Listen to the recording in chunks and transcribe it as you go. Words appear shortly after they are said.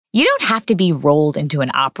You don't have to be rolled into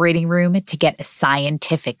an operating room to get a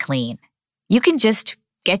scientific clean. You can just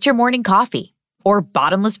get your morning coffee, or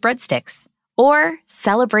bottomless breadsticks, or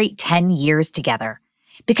celebrate 10 years together.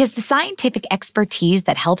 Because the scientific expertise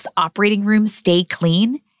that helps operating rooms stay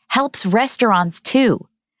clean helps restaurants too.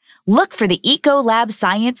 Look for the Ecolab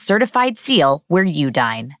Science Certified seal where you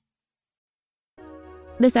dine.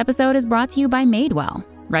 This episode is brought to you by Madewell.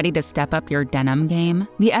 Ready to step up your denim game?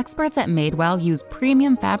 The experts at Madewell use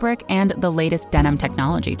premium fabric and the latest denim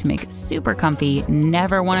technology to make super comfy,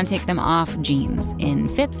 never want to take them off jeans in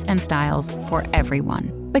fits and styles for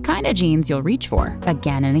everyone. The kind of jeans you'll reach for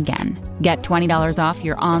again and again. Get $20 off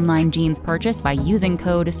your online jeans purchase by using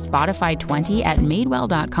code Spotify20 at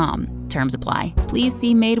Madewell.com. Terms apply. Please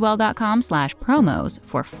see Madewell.com/promos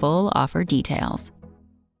for full offer details.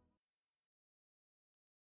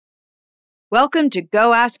 Welcome to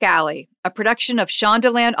Go Ask Allie, a production of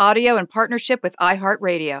Shondaland Audio in partnership with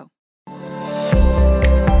iHeartRadio.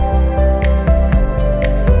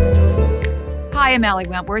 Hi, I'm Allie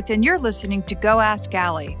Wentworth, and you're listening to Go Ask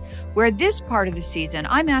Allie, where this part of the season,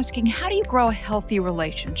 I'm asking, how do you grow a healthy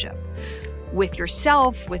relationship? With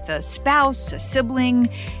yourself, with a spouse, a sibling,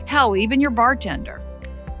 hell, even your bartender.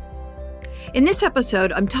 In this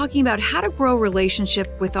episode, I'm talking about how to grow a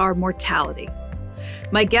relationship with our mortality.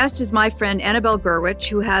 My guest is my friend Annabelle Gurwitch,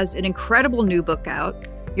 who has an incredible new book out,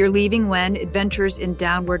 You're Leaving When: Adventures in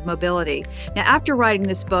Downward Mobility. Now, after writing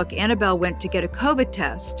this book, Annabelle went to get a COVID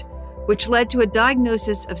test, which led to a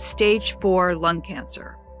diagnosis of stage 4 lung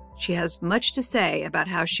cancer. She has much to say about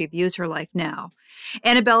how she views her life now.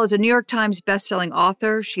 Annabelle is a New York Times bestselling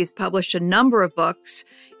author. She's published a number of books,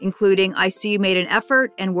 including I See You Made an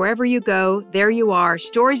Effort and Wherever You Go, There You Are,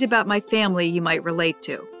 stories about my family you might relate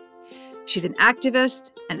to. She's an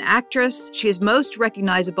activist, an actress. She is most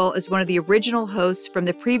recognizable as one of the original hosts from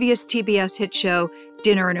the previous TBS hit show,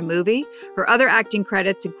 Dinner and a Movie. Her other acting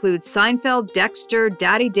credits include Seinfeld, Dexter,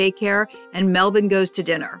 Daddy Daycare, and Melvin Goes to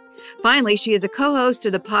Dinner. Finally, she is a co-host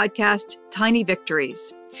of the podcast Tiny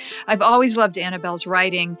Victories. I've always loved Annabelle's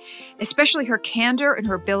writing, especially her candor and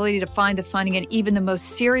her ability to find the funny in even the most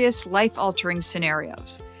serious, life-altering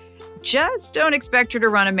scenarios. Just don't expect her to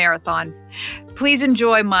run a marathon. Please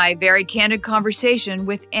enjoy my very candid conversation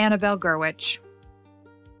with Annabelle Gurwitch.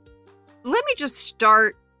 Let me just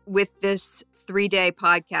start with this 3-day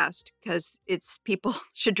podcast because people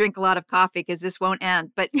should drink a lot of coffee because this won't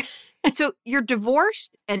end. But so you're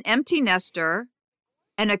divorced, an empty nester,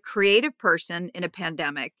 and a creative person in a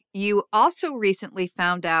pandemic. You also recently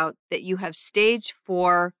found out that you have stage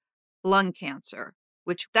 4 lung cancer,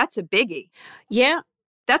 which that's a biggie. Yeah.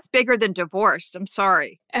 That's bigger than divorced. I'm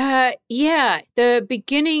sorry. Yeah. The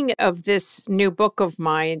beginning of this new book of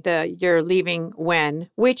mine, the You're Leaving When,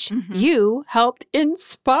 which you helped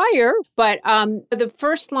inspire. But the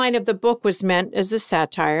first line of the book was meant as a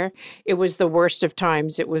satire. It was the worst of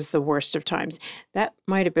times. It was the worst of times. That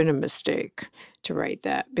might have been a mistake to write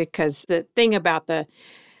that, because the thing about the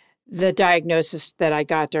diagnosis that I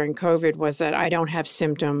got during COVID was that I don't have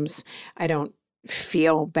symptoms. I don't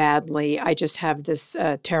feel badly. I just have this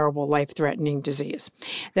terrible life-threatening disease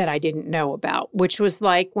that I didn't know about, which was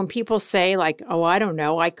like when people say like, oh, I don't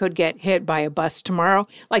know, I could get hit by a bus tomorrow.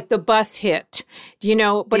 Like the bus hit,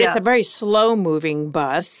 but It's a very slow-moving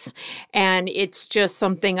bus, and it's just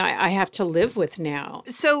something I have to live with now.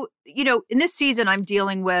 So, in this season, I'm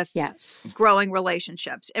dealing with growing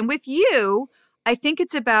relationships. And with you, I think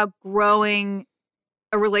it's about growing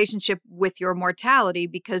a relationship with your mortality,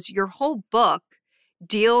 because your whole book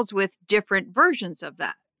deals with different versions of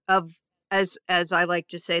that, as I like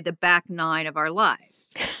to say, the back 9 of our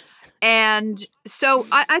lives. And so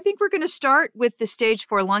I think we're going to start with the stage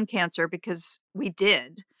 4 lung cancer because we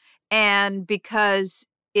did, and because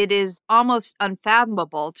it is almost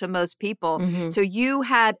unfathomable to most people. Mm-hmm. So you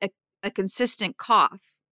had a consistent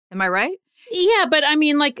cough. Am I right? Yeah, but I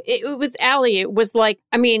mean, like, it was Allie. It was like,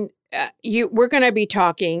 I mean, we're going to be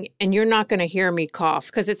talking and you're not going to hear me cough,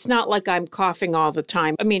 because it's not like I'm coughing all the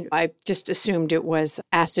time. I mean, I just assumed it was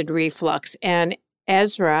acid reflux. And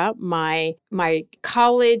Ezra, my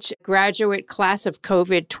college graduate class of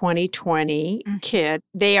COVID 2020 kid,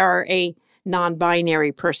 they are a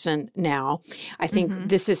non-binary person now. I think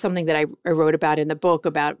this is something that I wrote about in the book,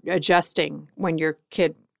 about adjusting when your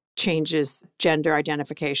kid changes gender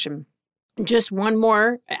identification. Just one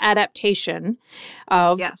more adaptation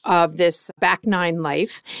of this back 9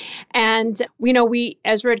 life. And,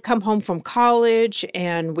 Ezra had come home from college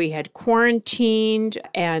and we had quarantined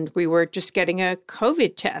and we were just getting a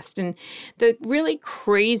COVID test. And the really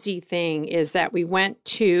crazy thing is that we went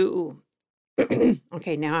to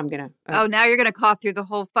Okay, now I'm going to. Now you're going to cough through the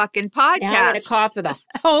whole fucking podcast. Now I'm going to cough through the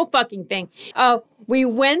whole fucking thing. We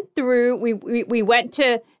went through, we went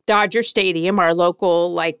to Dodger Stadium, our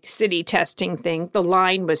local city testing thing. The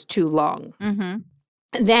line was too long. Mm-hmm.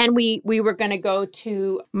 Then we were going to go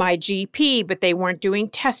to my GP, but they weren't doing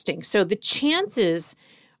testing. So the chances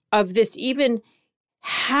of this even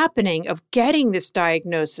happening, of getting this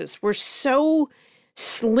diagnosis, were so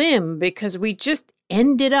slim because we just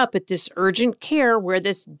ended up at this urgent care where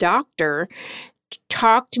this doctor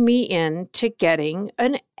talked me into getting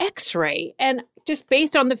an x-ray. And just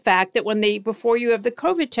based on the fact that before you have the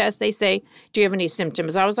COVID test, they say, do you have any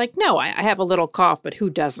symptoms? I was like, no, I have a little cough, but who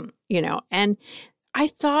doesn't, And I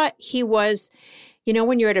thought he was,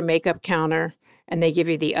 when you're at a makeup counter and they give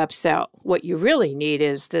you the upsell, what you really need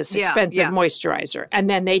is this expensive moisturizer. And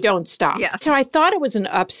then they don't stop. Yes. So I thought it was an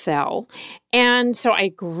upsell. And so I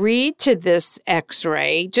agreed to this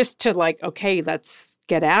x-ray just to okay, let's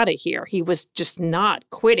get out of here. He was just not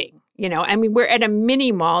quitting. We're at a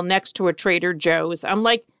mini mall next to a Trader Joe's. I'm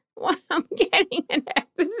like, well, I'm getting an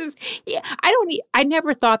I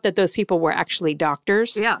never thought that those people were actually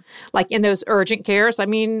doctors. Yeah. In those urgent cares. I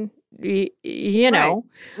mean, you know.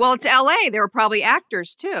 Right. Well, it's LA. They were probably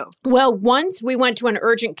actors too. Well, once we went to an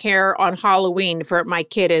urgent care on Halloween for my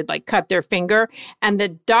kid had cut their finger, and the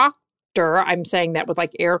doctor, I'm saying that with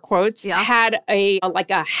air quotes, had a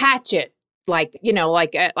hatchet. Like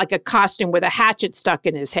a costume with a hatchet stuck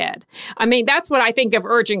in his head. I mean, that's what I think of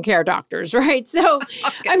urgent care doctors, right? So,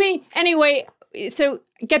 okay. I mean, anyway, so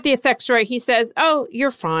get this x-ray. He says, oh,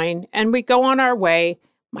 you're fine. And we go on our way.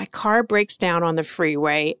 My car breaks down on the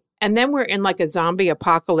freeway. And then we're in a zombie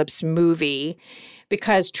apocalypse movie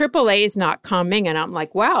because AAA is not coming. And I'm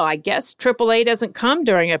like, wow, I guess AAA doesn't come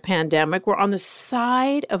during a pandemic. We're on the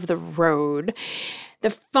side of the road. The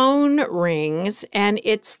phone rings and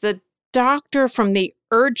it's the doctor from the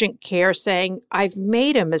urgent care saying, I've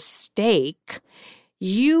made a mistake.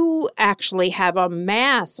 You actually have a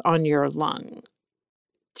mass on your lung.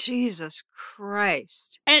 Jesus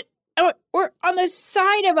Christ. And we're on the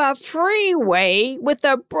side of a freeway with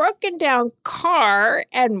a broken down car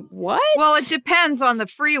and what? Well, it depends on the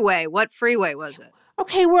freeway. What freeway was it?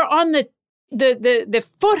 Okay, we're on the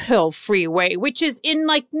Foothill Freeway, which is in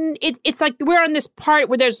it's like we're on this part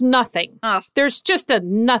where there's nothing. Ugh. There's just a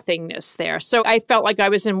nothingness there. So I felt like I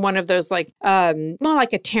was in one of those more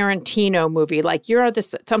like a Tarantino movie. You're on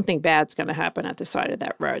this, something bad's going to happen at the side of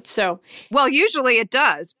that road. So, well, usually it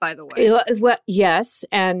does, by the way. Well, yes,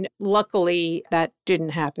 and luckily that didn't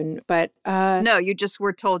happen. But no, you just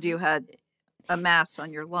were told you had a mass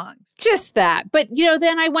on your lungs. Just that. But,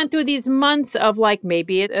 then I went through these months of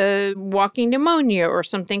maybe a walking pneumonia or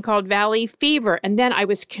something called valley fever. And then I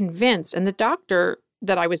was convinced, and the doctor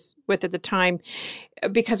that I was with at the time,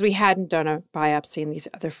 because we hadn't done a biopsy and these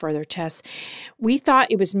other further tests, we thought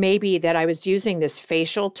it was maybe that I was using this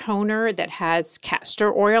facial toner that has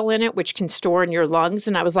castor oil in it, which can store in your lungs.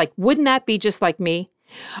 And I was like, wouldn't that be just like me?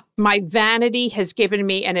 My vanity has given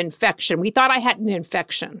me an infection. We thought I had an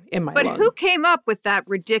infection in my lung. But who came up with that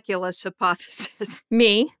ridiculous hypothesis?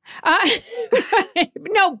 Me.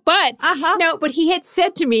 No, but he had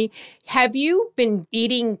said to me, have you been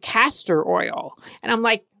eating castor oil? And I'm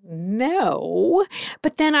like, no.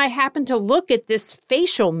 But then I happened to look at this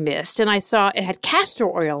facial mist and I saw it had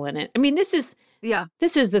castor oil in it. I mean, this is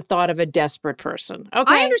the thought of a desperate person.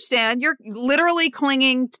 Okay. I understand. You're literally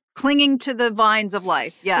clinging to the vines of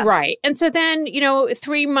life. Yes. Right. And so then,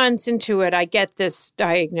 3 months into it, I get this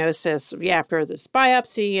diagnosis after this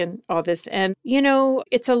biopsy and all this. And,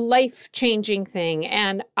 it's a life-changing thing.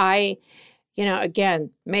 And I,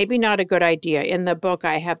 again, maybe not a good idea. In the book,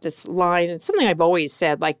 I have this line, it's something I've always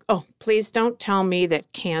said, oh, please don't tell me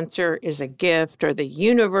that cancer is a gift or the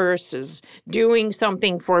universe is doing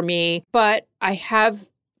something for me. But I have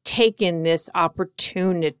taken this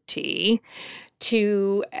opportunity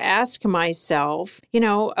to ask myself,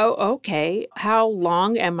 okay, how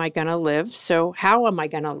long am I going to live? So how am I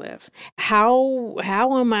going to live? How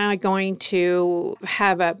am I going to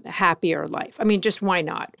have a happier life? I mean, just why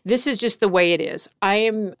not? This is just the way it is. I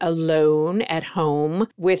am alone at home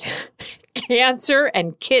with cancer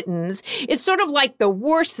and kittens. It's sort of like the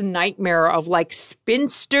worst nightmare of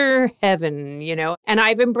spinster heaven, and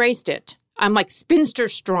I've embraced it. I'm spinster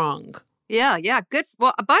strong. Yeah. Good.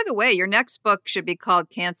 Well, by the way, your next book should be called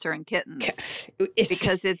Cancer and Kittens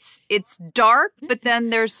because it's dark, but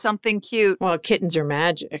then there's something cute. Well, kittens are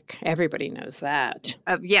magic. Everybody knows that.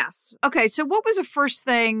 Yes. Okay. So what was the first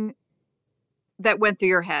thing that went through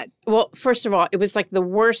your head? Well, first of all, it was the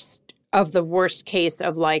worst of the worst case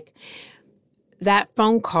of that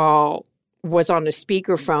phone call was on a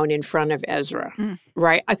speakerphone in front of Ezra,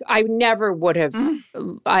 right? I never would have,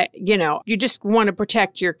 you just want to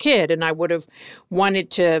protect your kid, and I would have wanted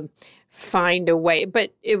to find a way,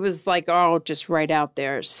 but it was like, just right out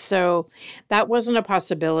there. So that wasn't a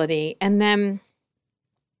possibility. And then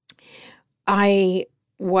I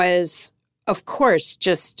was, of course,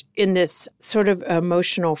 just in this sort of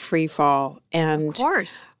emotional free fall. And of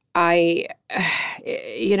course. I'm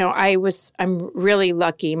really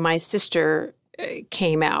lucky. My sister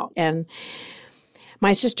came out, and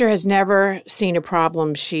my sister has never seen a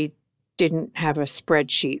problem she didn't have a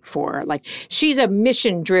spreadsheet for. Like, she's a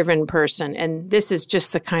mission-driven person, and this is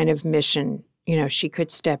just the kind of mission, she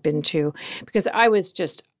could step into, because I was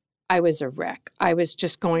a wreck. I was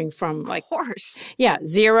just going from of course.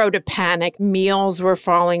 Zero to panic. Meals were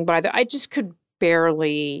falling by I just could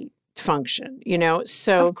barely function,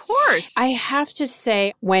 So of course. I have to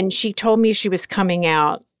say, when she told me she was coming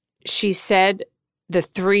out, she said the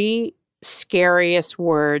 3 scariest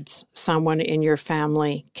words someone in your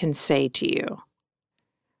family can say to you.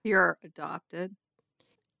 You're adopted.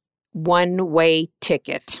 One-way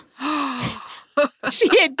ticket. She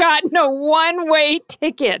had gotten a one-way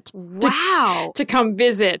ticket. Wow. To come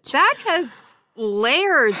visit. That has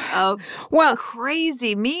layers of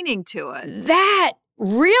crazy meaning to it. That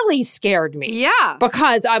really scared me. Yeah.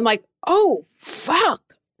 Because I'm like, oh, fuck.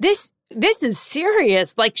 This is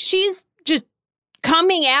serious. Like, she's just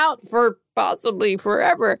coming out for possibly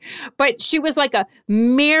forever. But she was like a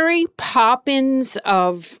Mary Poppins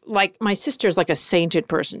of, like, my sister's like a sainted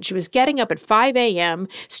person. She was getting up at 5 a.m.,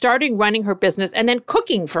 starting running her business, and then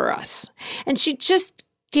cooking for us. And she just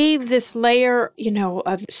gave this layer,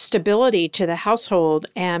 of stability to the household.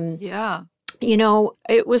 And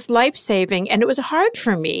it was life-saving, and it was hard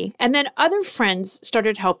for me. And then other friends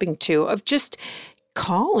started helping too, of just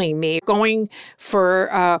calling me, going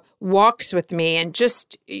for walks with me, and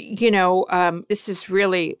just, this is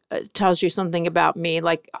really tells you something about me.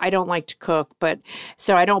 Like, I don't like to cook, but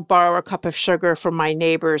so I don't borrow a cup of sugar from my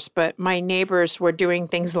neighbors, but my neighbors were doing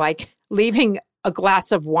things like leaving a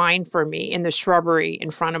glass of wine for me in the shrubbery in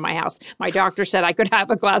front of my house. My doctor said I could have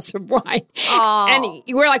a glass of wine. Oh. And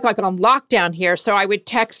we're like on lockdown here. So I would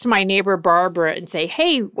text my neighbor Barbara and say,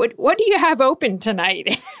 hey, what do you have open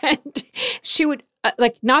tonight? And she would,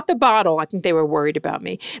 not the bottle. I think they were worried about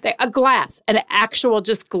me. A glass, an actual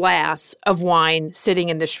just glass of wine sitting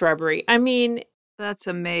in the shrubbery. I mean. That's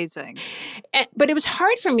amazing. But it was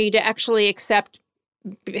hard for me to actually accept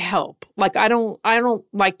help. Like, I don't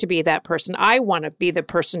like to be that person. I want to be the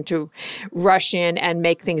person to rush in and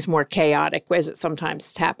make things more chaotic, as it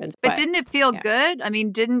sometimes happens. But didn't it feel good? I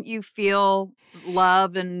mean, didn't you feel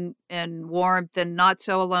love and warmth and not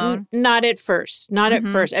so alone? Not at first. Not at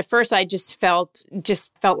first. At first, I just felt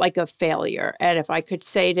like a failure. And if I could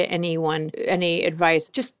say to anyone any advice,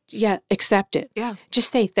 just accept it. Yeah. Just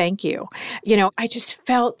say thank you. I just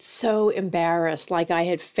felt so embarrassed, like I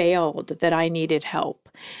had failed, that I needed help.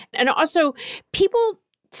 And also, people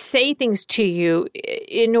say things to you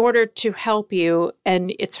in order to help you,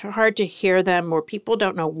 and it's hard to hear them, or people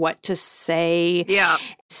don't know what to say. Yeah.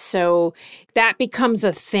 So that becomes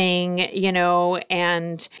a thing,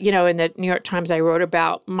 and, in the New York Times, I wrote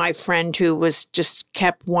about my friend who was just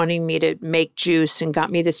kept wanting me to make juice and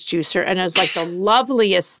got me this juicer. And it was like the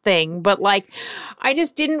loveliest thing, but like, I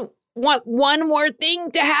just didn't want one more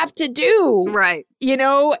thing to have to do. Right.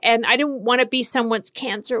 And I didn't want to be someone's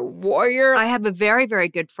cancer warrior. I have a very, very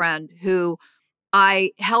good friend who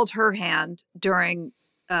I held her hand during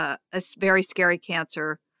a very scary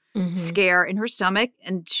cancer scare in her stomach,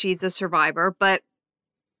 and she's a survivor, but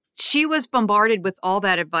she was bombarded with all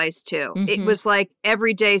that advice too. It was like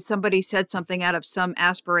every day somebody said something out of some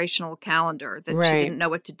aspirational calendar that she didn't know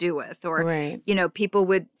what to do with, or, people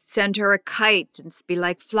would send her a kite and be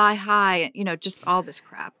like, fly high, and, just all this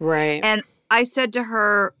crap. Right. And I said to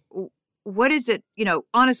her, what is it,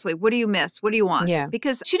 honestly, what do you miss? What do you want? Yeah.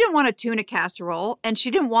 Because she didn't want a tuna casserole, and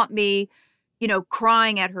she didn't want me,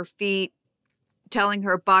 crying at her feet, telling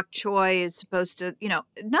her bok choy is supposed to, none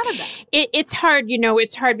of that. It's hard,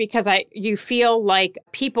 it's hard because you feel like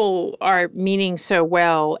people are meaning so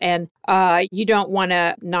well, and you don't want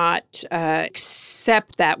to not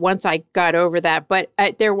accept that once I got over that. But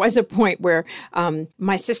there was a point where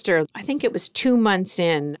my sister, I think it was 2 months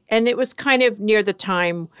in, and it was kind of near the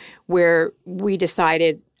time where we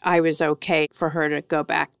decided I was okay for her to go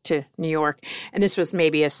back to New York. And this was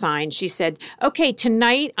maybe a sign. She said, okay,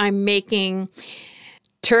 tonight I'm making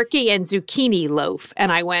turkey and zucchini loaf.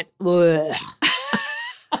 And I went, ugh.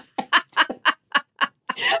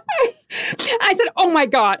 I said, oh my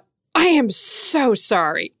God, I am so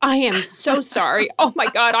sorry. I am so sorry. Oh my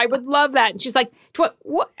God, I would love that. And she's like,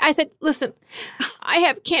 what? I said, listen, I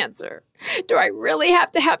have cancer. Do I really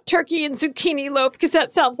have to have turkey and zucchini loaf? Because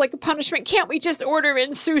that sounds like a punishment. Can't we just order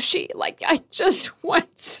in sushi? Like, I just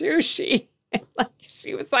want sushi. And like,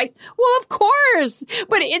 she was like, well, of course.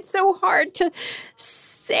 But it's so hard to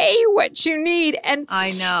say what you need. And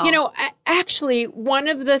I know. Actually, one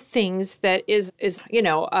of the things that is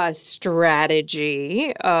a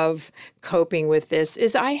strategy of coping with this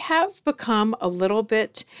is I have become a little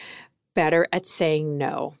bit better at saying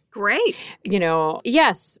no. Great.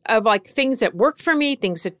 Yes, of like things that work for me,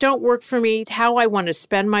 things that don't work for me, how I want to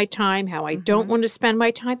spend my time, how I don't want to spend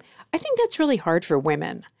my time. I think that's really hard for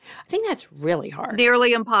women. I think that's really hard.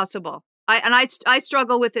 Nearly impossible. I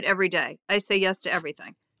struggle with it every day. I say yes to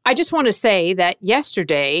everything. I just want to say that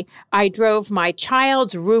yesterday I drove my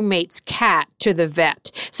child's roommate's cat to the vet.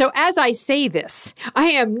 So as I say this, I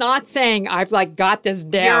am not saying I've like got this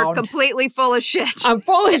down. You're completely full of shit. I'm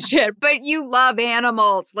full of shit. But you love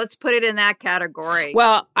animals. Let's put it in that category.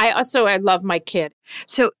 Well, I love my kid.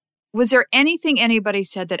 So was there anything anybody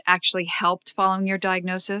said that actually helped following your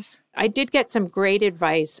diagnosis? I did get some great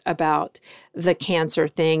advice about the cancer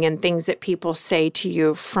thing and things that people say to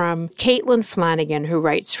you from Caitlin Flanagan, who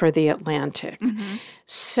writes for The Atlantic. Mm-hmm.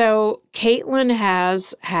 So Caitlin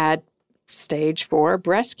has had stage 4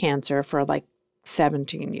 breast cancer for like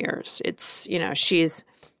 17 years. It's, she's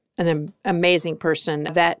an amazing person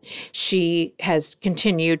that she has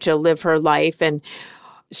continued to live her life, and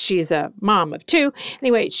she's a mom of 2.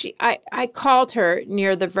 Anyway, I called her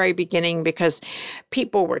near the very beginning because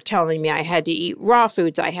people were telling me I had to eat raw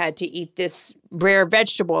foods. I had to eat this rare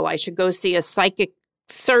vegetable. I should go see a psychic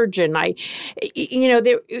surgeon.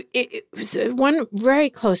 One very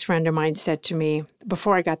close friend of mine said to me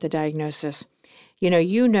before I got the diagnosis,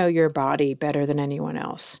 you know your body better than anyone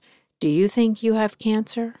else. Do you think you have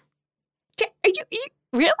cancer? Are you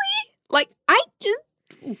really? Like,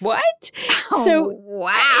 what? Oh, so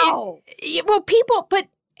wow.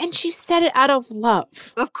 And she said it out of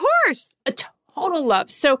love. Of course. A total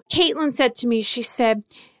love. So Caitlin said to me, she said,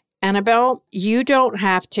 Annabelle, you don't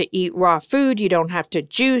have to eat raw food. You don't have to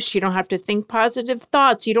juice. You don't have to think positive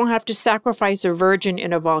thoughts. You don't have to sacrifice a virgin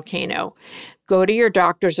in a volcano. Go to your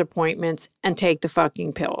doctor's appointments and take the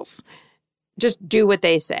fucking pills. Just do what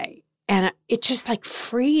they say. And it just like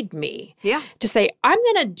freed me to say, I'm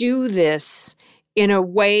going to do this in a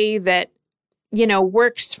way that,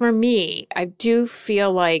 works for me. I do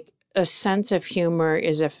feel like a sense of humor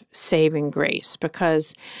is a saving grace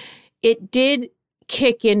because it did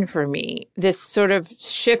kick in for me, this sort of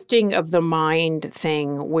shifting of the mind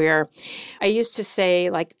thing where I used to say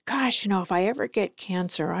like, gosh, if I ever get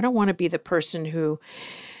cancer, I don't want to be the person who,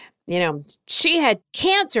 she had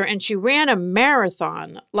cancer and she ran a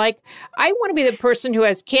marathon. Like, I want to be the person who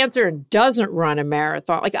has cancer and doesn't run a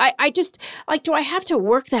marathon. Like, I just, like, do I have to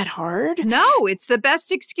work that hard? No, it's the best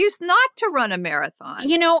excuse not to run a marathon.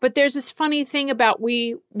 But there's this funny thing about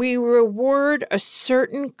we reward a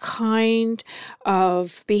certain kind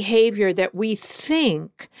of behavior that we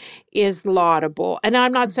think is laudable. And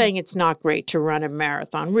I'm not saying it's not great to run a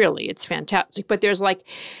marathon. Really, it's fantastic. But there's like,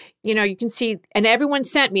 you can see, and everyone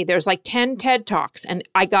sent me, there's like 10 TED Talks, and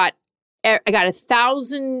I got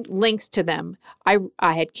 1,000 links to them. I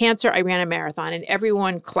had cancer, I ran a marathon, and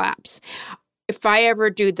everyone claps. If I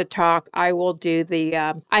ever do the talk, I will do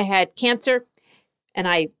I had cancer, and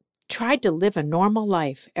I tried to live a normal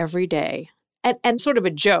life every day. And sort of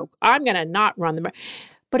a joke, I'm going to not run the marathon.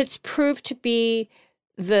 But it's proved to be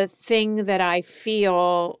the thing that I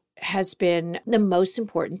feel has been the most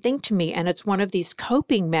important thing to me. And it's one of these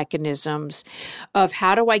coping mechanisms of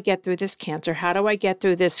how do I get through this cancer? How do I get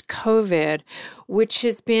through this COVID? Which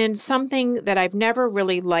has been something that I've never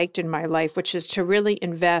really liked in my life, which is to really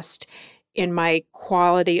invest in my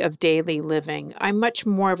quality of daily living. I'm much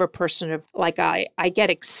more of a person of like, I get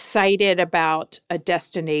excited about a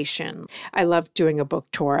destination. I love doing a book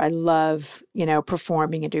tour. I love,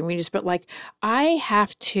 performing and doing meetings, but like I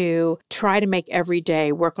have to try to make every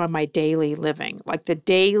day work on my daily living, like the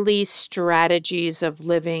daily strategies of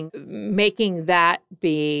living, making that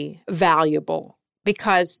be valuable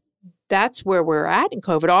because that's where we're at in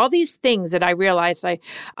COVID. All these things that I realized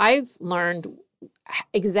I've learned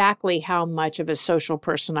exactly how much of a social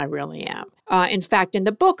person I really am. In fact, in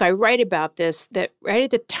the book, I write about this, that right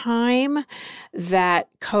at the time that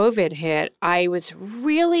COVID hit, I was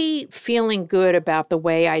really feeling good about the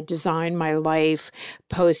way I designed my life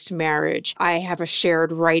post-marriage. I have a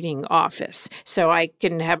shared writing office, so I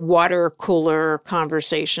can have water cooler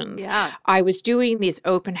conversations. Yeah. I was doing these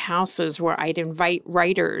open houses where I'd invite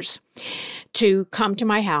writers to come to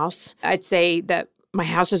my house. I'd say that my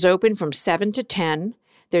house is open from 7 to 10.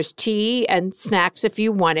 There's tea and snacks if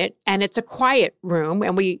you want it. And it's a quiet room.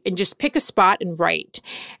 And we just pick a spot and write.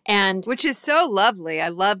 And which is so lovely. I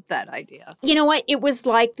love that idea. you know what? It was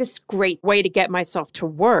like this great way to get myself to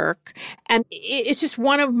work. And it's just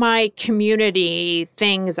one of my community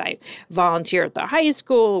things. I volunteer at the high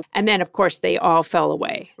school. And then, of course, they all fell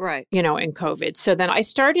away. Right. In COVID. So then I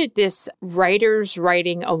started this writers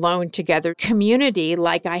writing alone together community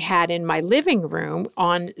like I had in my living room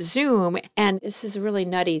on Zoom. And this is a really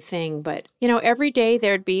nutty thing, but every day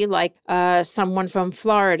there'd be like someone from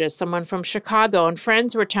Florida, someone from Chicago, and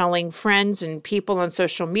friends were telling friends and people on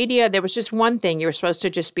social media there was just one thing: you were supposed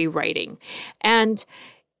to just be writing. And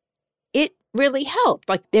it really helped.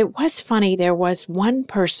 Like, it was funny. There was one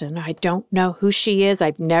person, I don't know who she is,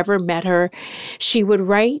 I've never met her. She would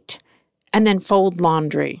write and then fold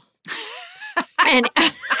laundry. And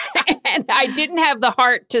I didn't have the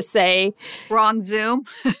heart to say, wrong Zoom.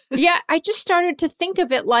 Yeah, I just started to think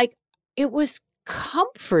of it like it was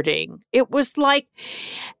comforting. It was like,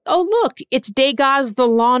 oh, look, it's Degas the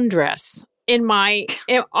laundress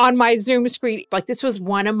on my Zoom screen. Like, this was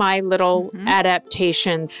one of my little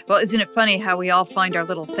adaptations. Well, isn't it funny how we all find our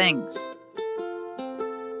little things?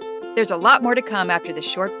 There's a lot more to come after this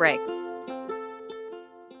short break.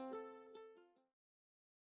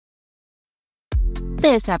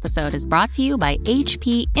 This episode is brought to you by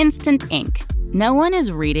HP Instant Ink. No one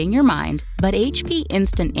is reading your mind, but HP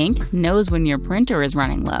Instant Ink knows when your printer is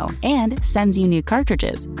running low and sends you new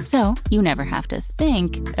cartridges, so you never have to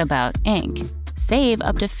think about ink. Save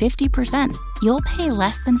up to 50%. You'll pay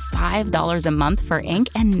less than $5 a month for ink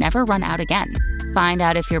and never run out again. Find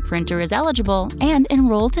out if your printer is eligible and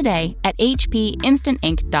enroll today at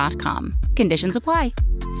hpinstantink.com. Conditions apply.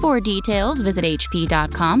 For details, visit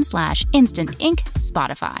hp.com/instantink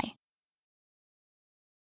Spotify.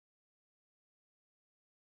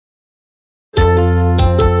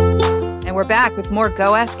 And we're back with more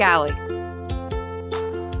Go Ask Allie.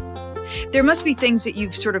 There must be things that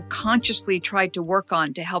you've sort of consciously tried to work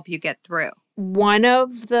on to help you get through. One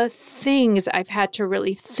of the things I've had to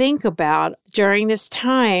really think about during this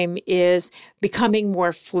time is becoming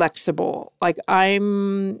more flexible. Like,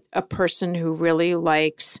 I'm a person who really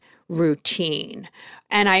likes routine.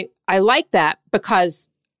 And I like that because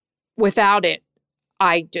without it,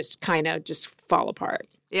 I just kind of just fall apart.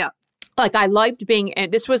 Yeah. Like, I liked being,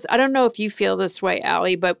 and this was, I don't know if you feel this way,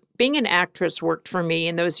 Allie, but being an actress worked for me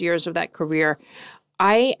in those years of that career.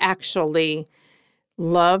 I actually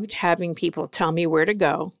loved having people tell me where to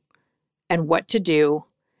go and what to do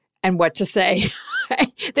and what to say.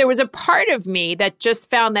 There was a part of me that just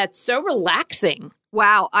found that so relaxing.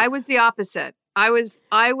 Wow, I was the opposite. I was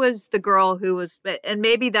the girl who was, and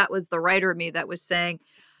maybe that was the writer in me that was saying,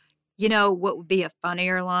 you know what would be a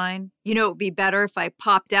funnier line? You know, it would be better if I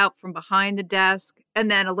popped out from behind the desk and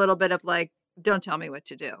then a little bit of like, don't tell me what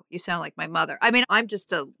to do. You sound like my mother. I mean, I'm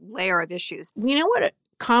just a layer of issues. You know what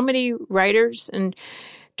comedy writers and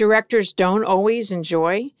directors don't always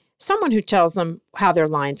enjoy? Someone who tells them how their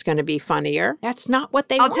line's going to be funnier. That's not what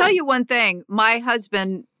they want. I'll tell you one thing. My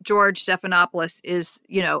husband, George Stephanopoulos, is,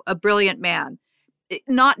 a brilliant man,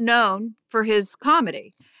 not known for his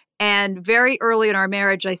comedy. And very early in our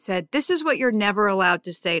marriage, I said, this is what you're never allowed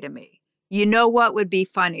to say to me. You know what would be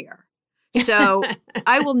funnier? So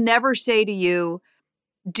I will never say to you,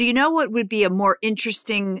 do you know what would be a more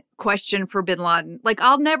interesting question for bin Laden? Like,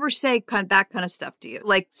 I'll never say that kind of stuff to you.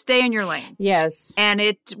 Like, stay in your lane. Yes. And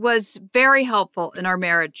it was very helpful in our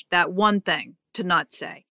marriage, that one thing to not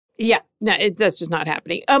say. Yeah, no, that's just not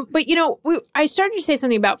happening. But I started to say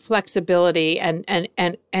something about flexibility and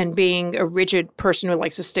being a rigid person who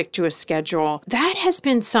likes to stick to a schedule. That has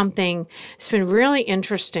been something that's been really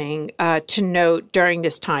interesting to note during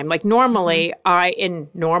this time. Like, normally, in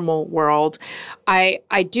normal world,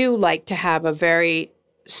 I do like to have a very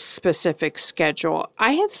specific schedule.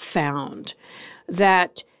 I have found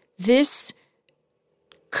that this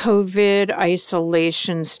COVID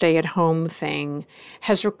isolation, stay-at-home thing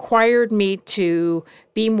has required me to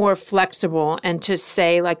be more flexible and to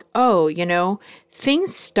say, like,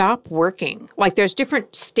 things stop working. Like, there's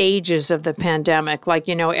different stages of the pandemic. Like,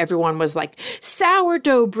 everyone was like,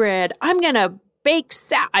 sourdough bread, I'm going to bake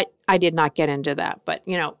salad. I did not get into that, but,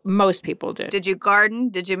 most people did. Did you garden?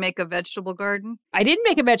 Did you make a vegetable garden? I didn't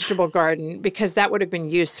make a vegetable garden because that would have been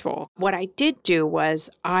useful. What I did do was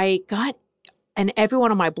and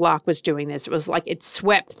everyone on my block was doing this. It was like it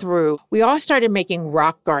swept through. We all started making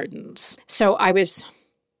rock gardens. So this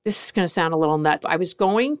is going to sound a little nuts. I was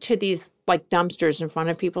going to these like dumpsters in front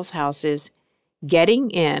of people's houses, getting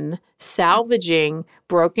in, salvaging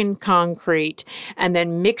broken concrete, and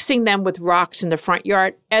then mixing them with rocks in the front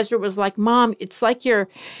yard. Ezra was like, Mom, it's like you're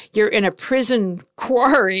in a prison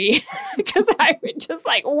quarry, because I would just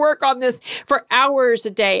like work on this for hours a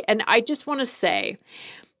day. And I just want to say,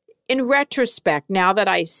 in retrospect, now that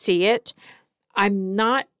I see it, I'm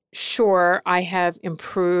not sure I have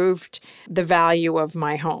improved the value of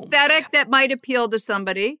my home. That might appeal to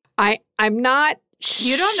somebody. I'm not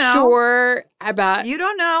You don't know. Sure about. You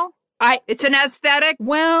don't know. It's an aesthetic.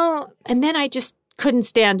 Well, and then I just couldn't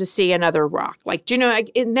stand to see another rock.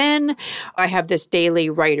 And then I have this daily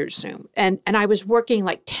writer's Zoom. And I was working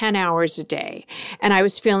like 10 hours a day. And I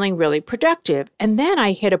was feeling really productive. And then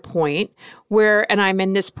I hit a point and I'm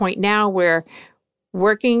in this point now where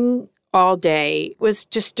working all day was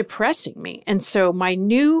just depressing me. And so my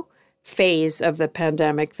new phase of the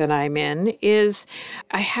pandemic that I'm in is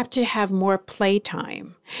I have to have more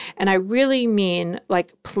playtime. And I really mean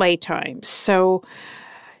like playtime. So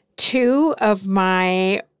 2 of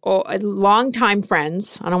my longtime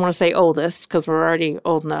friends, I don't want to say oldest because we're already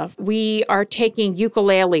old enough, we are taking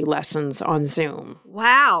ukulele lessons on Zoom.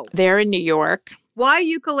 Wow. They're in New York. Why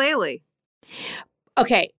ukulele?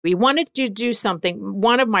 Okay, we wanted to do something.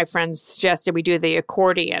 One of my friends suggested we do the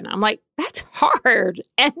accordion. I'm like, that's hard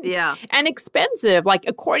and expensive. Like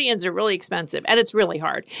accordions are really expensive and it's really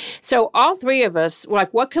hard. So all 3 of us were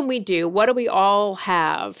like, what can we do? What do we all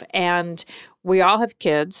have? And we all have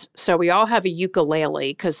kids. So we all have a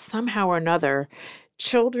ukulele because somehow or another,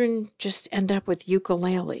 children just end up with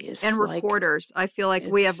ukuleles. And recorders. I feel like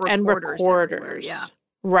we have recorders. And recorders. Yeah.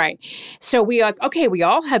 Right. So we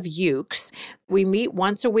all have ukes. We meet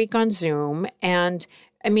once a week on Zoom. And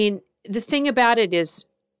I mean, the thing about it is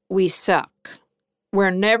we suck. We're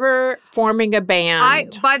never forming a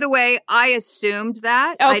band. By the way, I assumed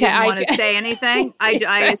that. Okay, I didn't want to say anything.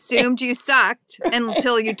 I assumed you sucked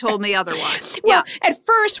until you told me otherwise. Well, at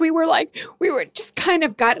first we were just kind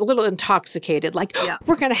of got a little intoxicated. Like,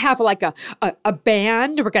 we're going to have like a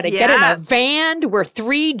band. We're going to get in a van. We're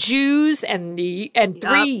 3 Jews and 3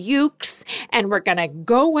 ukes. And we're going to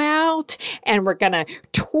go out and we're going to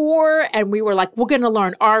tour. And we were like, we're going to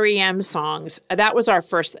learn REM songs. That was our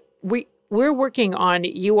first. We're working on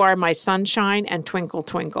You Are My Sunshine and Twinkle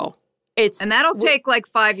Twinkle. And that'll take like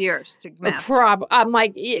 5 years to master. I'm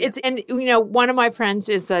like, and one of my friends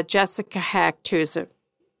is Jessica Hecht, who's a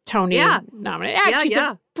Tony nominated. She's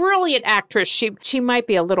a brilliant actress. She might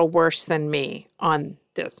be a little worse than me on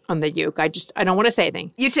the uke. I don't want to say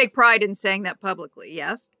anything. You take pride in saying that publicly,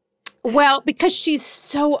 yes? Well, because she's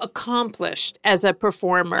so accomplished as a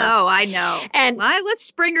performer. Oh, I know. And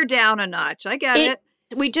let's bring her down a notch. I get it.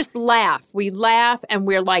 We just laugh. We laugh and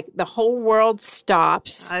we're like, the whole world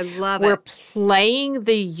stops. I love We're playing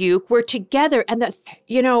the uke. We're together. And,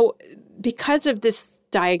 because of this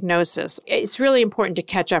diagnosis, it's really important to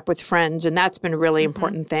catch up with friends. And that's been a really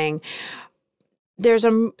important thing. There's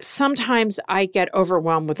sometimes I get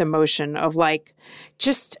overwhelmed with emotion of like,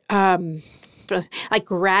 just like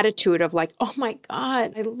gratitude of like, oh my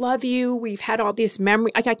God, I love you. We've had all these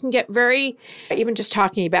memories. Like I can get very, even just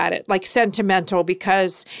talking about it, like sentimental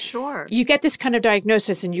because you get this kind of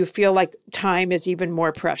diagnosis and you feel like time is even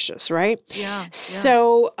more precious, right? Yeah.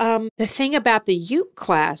 So the thing about the uke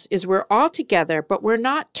class is we're all together, but we're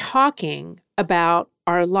not talking about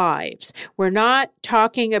our lives. We're not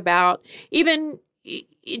talking about even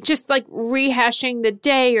just like rehashing the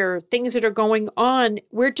day or things that are going on.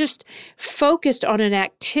 We're just focused on an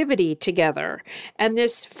activity together. And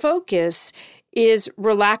this focus is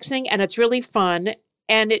relaxing and it's really fun.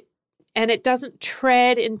 And it doesn't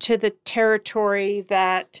tread into the territory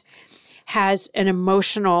that has an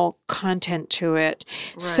emotional content to it.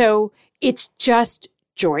 Right. So it's just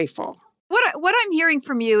joyful. What I'm hearing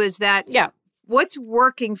from you is that what's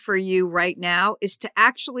working for you right now is to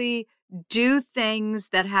actually do things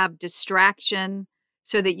that have distraction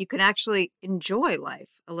so that you can actually enjoy life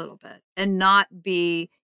a little bit and not be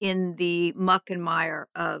in the muck and mire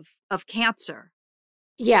of cancer.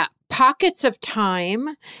 Yeah. Pockets of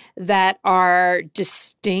time that are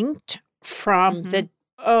distinct from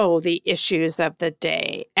the issues of the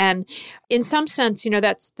day. And in some sense,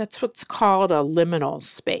 that's what's called a liminal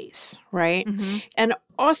space, right? Mm-hmm. And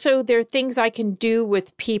also there are things I can do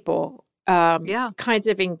with people, kinds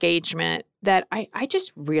of engagement that I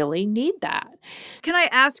just really need that. Can I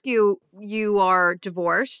ask you, you are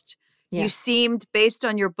divorced. Yeah. You seemed, based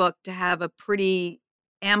on your book, to have a pretty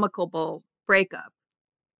amicable breakup.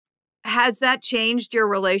 Has that changed your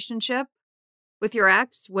relationship with your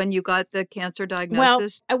ex when you got the cancer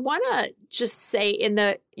diagnosis? Well, I want to just say in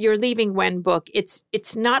the You're Leaving When book, it's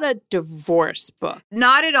not a divorce book.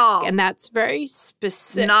 Not at all. And that's very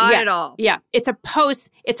specific. Not at all. Yeah. It's a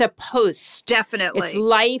post. Definitely. It's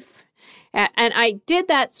life. And I did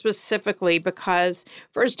that specifically because,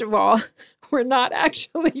 first of all, we're not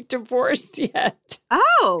actually divorced yet.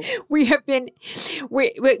 Oh. We have been,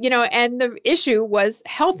 and the issue was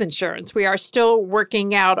health insurance. We are still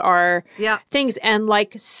working out our things. And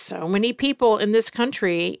like so many people in this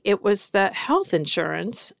country, it was the health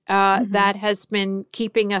insurance that has been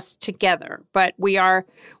keeping us together. But we are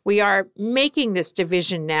making this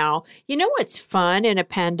division now. You know what's fun in a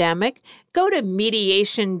pandemic? Go to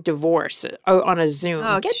mediation divorce on a Zoom.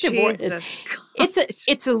 Oh, Get Jesus.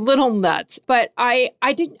 It's a little nuts, but I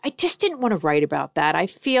just didn't want to write about that. I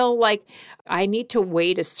feel like I need to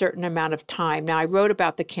wait a certain amount of time. Now, I wrote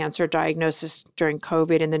about the cancer diagnosis during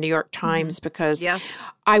COVID in the New York Times because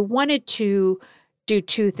I wanted to do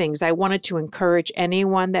two things. I wanted to encourage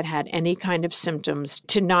anyone that had any kind of symptoms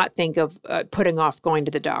to not think of putting off going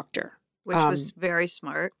to the doctor. Which was very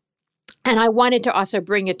smart. And I wanted to also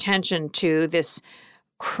bring attention to this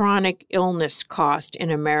chronic illness cost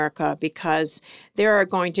in America because there are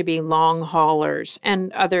going to be long haulers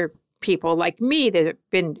and other people like me that have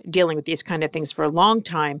been dealing with these kind of things for a long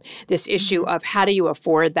time, this issue of how do you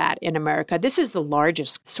afford that in America? This is the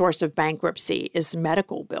largest source of bankruptcy is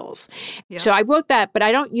medical bills. Yeah. So I wrote that, but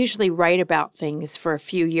I don't usually write about things for a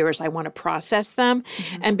few years. I want to process them.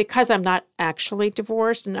 And because I'm not actually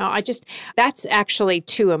divorced, that's actually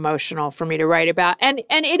too emotional for me to write about. And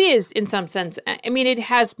it is in some sense, I mean, it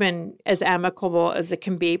has been as amicable as it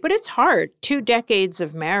can be, but it's hard. 2 decades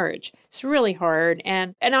of marriage. It's really hard.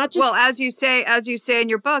 And I'll just... Well, as you say in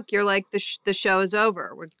your book, you're like, the show is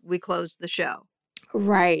over. We closed the show.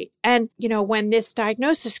 Right. And, when this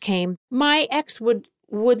diagnosis came, my ex would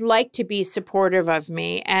like to be supportive of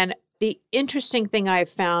me. And the interesting thing I've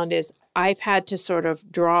found is I've had to sort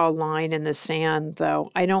of draw a line in the sand,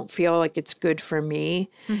 though. I don't feel like it's good for me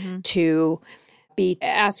to be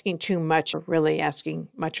asking too much or really asking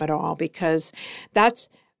much at all because that's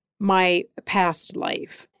my past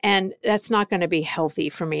life. And that's not going to be healthy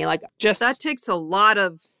for me. That takes a lot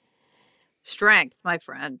of strength, my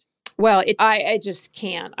friend. Well, I just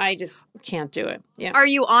can't. I just can't do it. Yeah. Are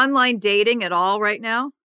you online dating at all right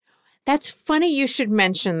now? That's funny you should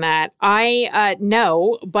mention that.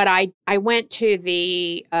 No, but I went to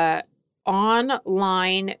the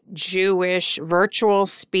online Jewish virtual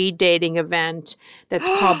speed dating event that's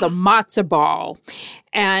called the Matzah Ball.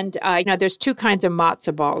 And, there's 2 kinds of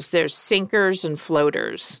matzah balls. There's sinkers and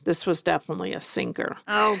floaters. This was definitely a sinker.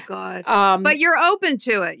 Oh, God. But you're open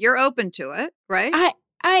to it. You're open to it, right?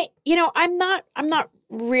 I'm not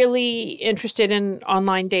really interested in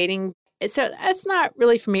online dating. So that's not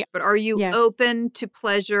really for me. But are you open to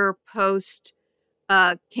pleasure post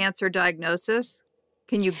cancer diagnosis?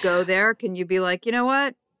 Can you go there? Can you be like, you know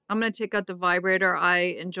what? I'm going to take out the vibrator. I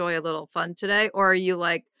enjoy a little fun today. Or are you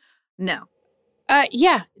like, no?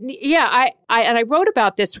 Yeah. I wrote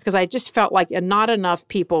about this because I just felt like not enough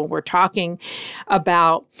people were talking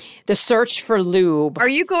about the search for lube. Are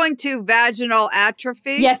you going to vaginal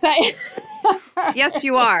atrophy? Yes, Yes,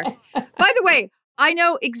 you are. By the way, I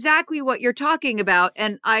know exactly what you're talking about.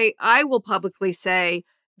 And I will publicly say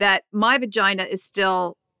that my vagina is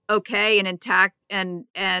still okay and intact and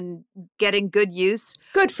getting good use.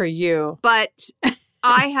 Good for you. But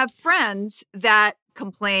I have friends that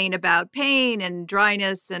complain about pain and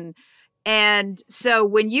dryness and so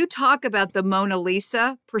when you talk about the Mona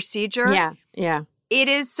Lisa procedure, it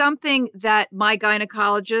is something that my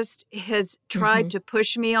gynecologist has tried to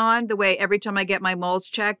push me on. The way every time I get my moles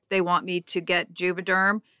checked, they want me to get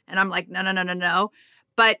Juvederm, and I'm like, no.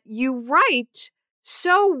 But you write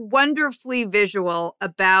so wonderfully visual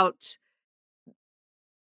about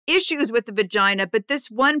issues with the vagina, but this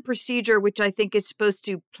one procedure, which I think is supposed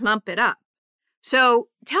to plump it up. So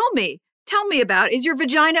tell me about, is your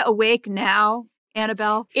vagina awake now,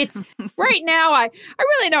 Annabelle? It's right now. I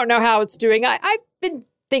really don't know how it's doing. I've been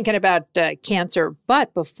thinking about cancer,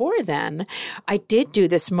 but before then, I did do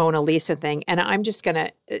this Mona Lisa thing, and I'm just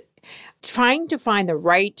trying to find the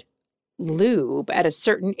right lube at a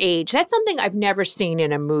certain age. That's something I've never seen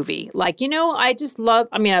in a movie.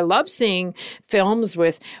 I love seeing films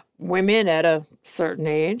with women at a certain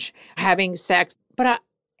age having sex, but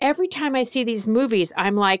every time I see these movies,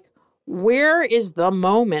 I'm like, where is the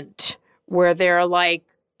moment where they're like,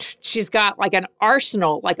 she's got like an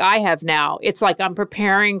arsenal like I have now. It's like I'm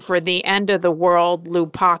preparing for the end of the world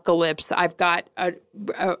lupocalypse. I've got a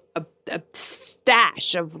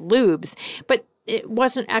stash of lubes, but it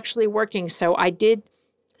wasn't actually working. So I did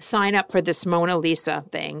sign up for this Mona Lisa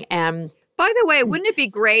thing. And by the way, wouldn't it be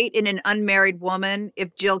great in An Unmarried Woman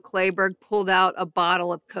if Jill Clayburgh pulled out a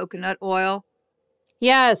bottle of coconut oil?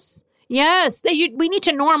 Yes. We need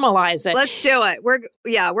to normalize it. Let's do it. We're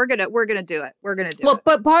gonna do it. Well,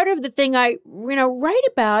 but part of the thing I write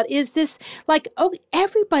about is this, like, oh,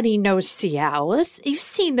 everybody knows Cialis. You've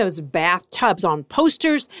seen those bathtubs on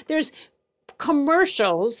posters. There's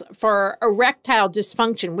commercials for erectile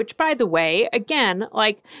dysfunction, which, by the way, again,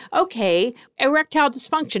 like, okay, erectile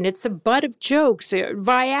dysfunction, it's the butt of jokes,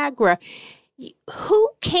 Viagra.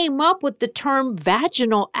 Who came up with the term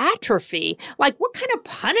vaginal atrophy? Like, what kind of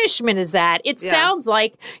punishment is that? It sounds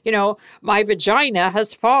like, my vagina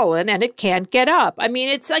has fallen and it can't get up. I mean,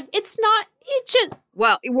 it's like, it's just.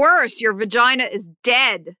 Well, worse, your vagina is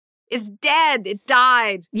dead. It's dead. It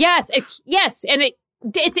died. Yes. And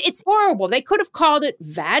it's horrible. They could have called it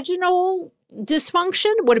vaginal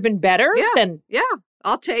dysfunction. Would have been better. Yeah,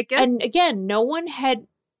 I'll take it. And again, no one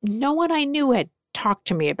I knew had talked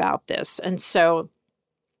to me about this. And so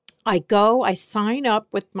I sign up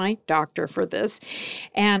with my doctor for this.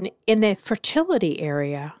 And in the fertility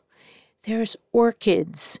area, there's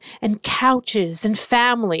orchids and couches and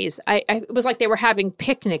families. It was like they were having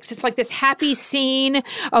picnics. It's like this happy scene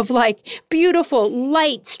of like beautiful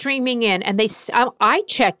light streaming in. And I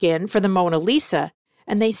check in for the Mona Lisa.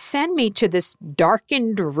 And they send me to this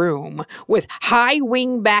darkened room with high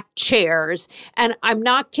wingback chairs. And I'm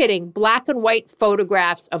not kidding, black and white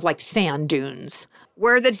photographs of like sand dunes.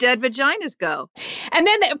 Where the dead vaginas go. And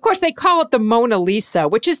then, of course, they call it the Mona Lisa,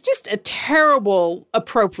 which is just a terrible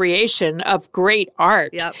appropriation of great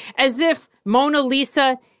art. Yep. As if Mona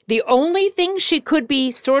Lisa, the only thing she could be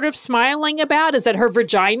sort of smiling about is that her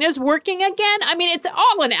vagina's working again. I mean, it's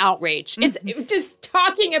all an outrage. It's just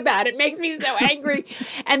talking about it makes me so angry.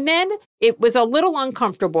 And then it was a little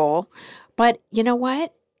uncomfortable, but you know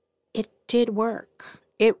what? It did work.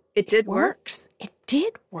 It did work. It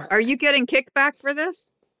did work. Are you getting kickback for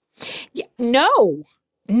this? Yeah, no,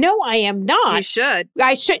 I am not. You should.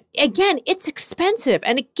 I should. Again, it's expensive.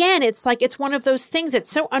 And again, it's like, it's one of those things that's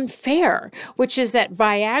so unfair, which is that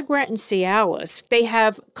Viagra and Cialis, they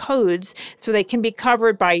have codes so they can be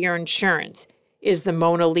covered by your insurance. Is the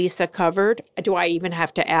Mona Lisa covered? Do I even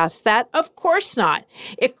have to ask that? Of course not.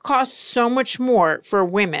 It costs so much more for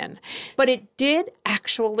women. But it did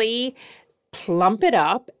actually plump it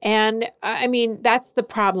up. And I mean, that's the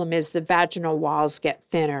problem, is the vaginal walls get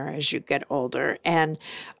thinner as you get older. And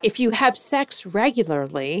if you have sex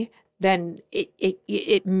regularly, then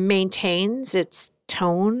it maintains its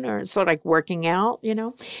tone, or sort of like working out,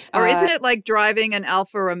 Or isn't it like driving an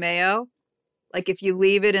Alfa Romeo? Like if you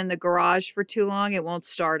leave it in the garage for too long, it won't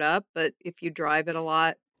start up. But if you drive it a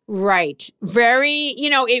lot. Right. Very,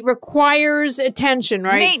 it requires attention,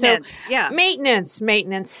 right? Maintenance.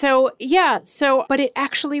 Maintenance. So, but it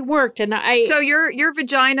actually worked. And So your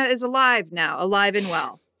vagina is alive now, alive and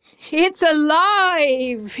well. It's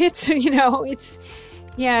alive. It's,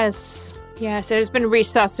 yes, it has been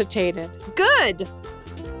resuscitated. Good.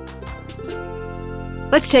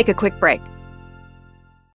 Let's take a quick break.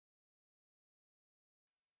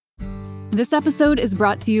 This episode is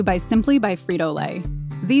brought to you by Simply by Frito-Lay.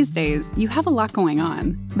 These days, you have a lot going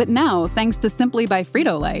on. But now, thanks to Simply by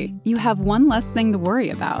Frito-Lay, you have one less thing to worry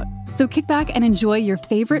about. So kick back and enjoy your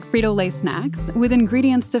favorite Frito-Lay snacks with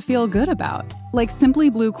ingredients to feel good about, like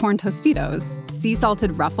Simply Blue Corn Tostitos, sea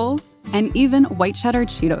salted Ruffles, and even white cheddar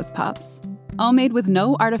Cheetos Puffs. All made with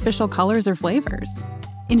no artificial colors or flavors.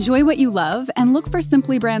 Enjoy what you love and look for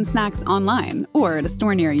Simply brand snacks online or at a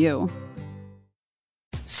store near you.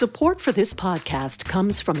 Support for this podcast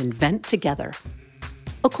comes from Invent Together.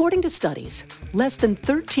 According to studies, less than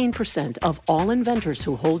 13% of all inventors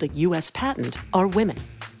who hold a U.S. patent are women.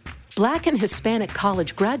 Black and Hispanic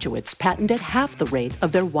college graduates patent at half the rate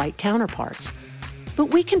of their white counterparts.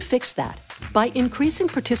 But we can fix that by increasing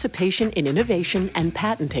participation in innovation and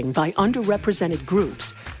patenting by underrepresented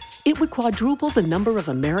groups. It would quadruple the number of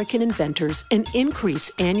American inventors and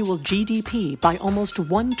increase annual GDP by almost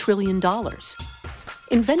 $1 trillion.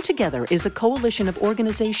 Invent Together is a coalition of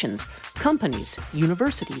organizations, companies,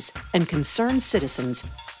 universities, and concerned citizens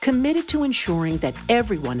committed to ensuring that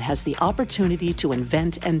everyone has the opportunity to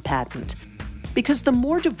invent and patent. Because the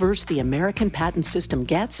more diverse the American patent system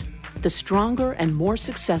gets, the stronger and more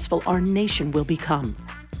successful our nation will become.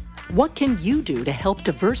 What can you do to help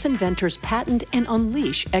diverse inventors patent and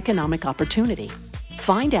unleash economic opportunity?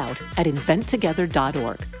 Find out at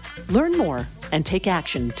inventtogether.org. Learn more and take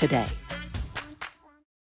action today.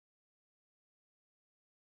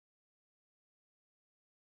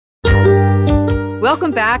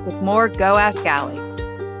 Welcome back with more Go Ask Allie.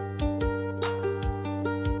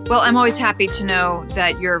 Well, I'm always happy to know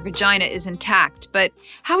that your vagina is intact, but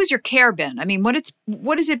how has your care been? I mean, what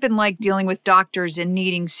has it been like dealing with doctors and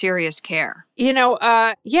needing serious care? One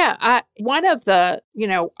of the,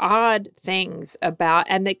 odd things about,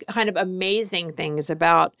 and the kind of amazing things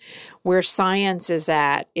about where science is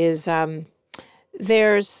at is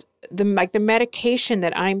there's the medication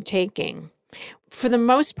that I'm taking, for the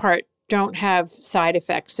most part, don't have side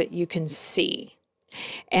effects that you can see.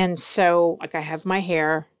 And so, I have my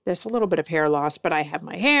hair. There's a little bit of hair loss, but I have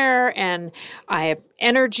my hair and I have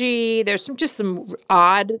energy. There's some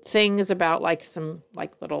odd things about some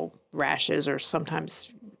little rashes or sometimes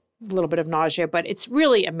a little bit of nausea, but it's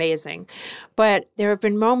really amazing. But there have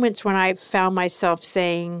been moments when I've found myself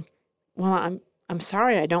saying, well, I'm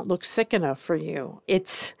sorry, I don't look sick enough for you.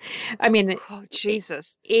 Oh,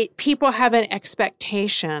 Jesus. People have an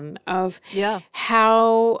expectation of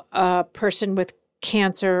how a person with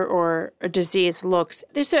cancer or a disease looks.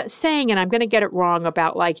 There's a saying, and I'm going to get it wrong,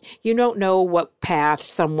 about you don't know what path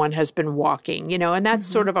someone has been walking, and that's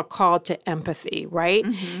sort of a call to empathy, right?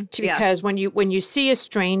 Because when you see a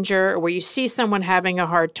stranger or when you see someone having a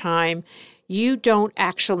hard time, you don't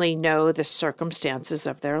actually know the circumstances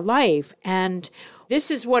of their life. And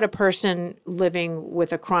this is what a person living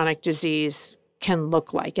with a chronic disease can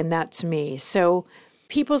look like, and that's me. So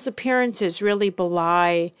people's appearances really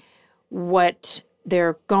belie what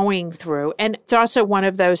they're going through. And it's also one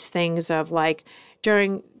of those things of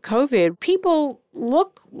during COVID, people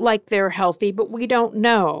look like they're healthy, but we don't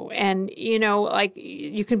know. And,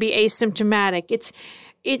 you can be asymptomatic.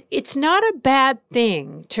 It's not a bad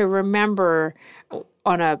thing to remember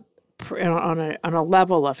on a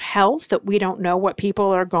level of health that we don't know what people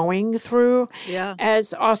are going through. Yeah.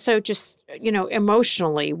 As also just,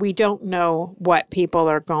 emotionally, we don't know what people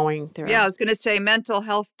are going through. Yeah, I was going to say mental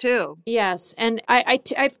health too. Yes. And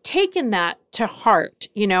I've taken that to heart,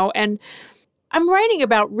 and I'm writing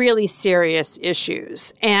about really serious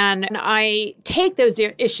issues, and I take those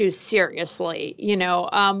issues seriously.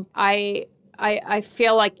 I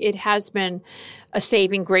feel like it has been a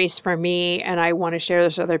saving grace for me, and I want to share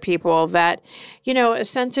this with other people, that, a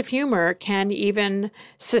sense of humor can even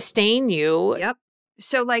sustain you. Yep.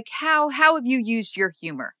 So, how have you used your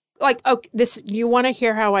humor? You want to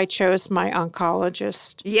hear how I chose my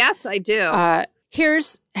oncologist? Yes, I do.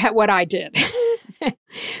 Here's what I did.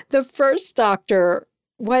 The first doctor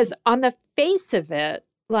was, on the face of it,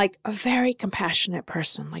 a very compassionate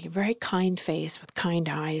person, a very kind face with kind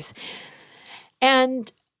eyes.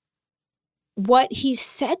 And what he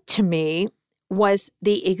said to me was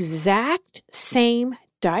the exact same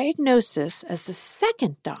diagnosis as the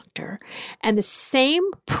second doctor and the same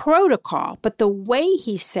protocol. But the way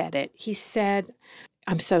he said it, he said,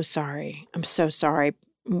 I'm so sorry. I'm so sorry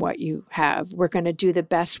what you have. We're going to do the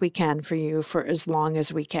best we can for you for as long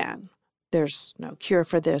as we can. There's no cure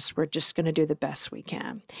for this. We're just going to do the best we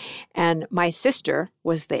can. And my sister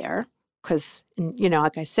was there, because,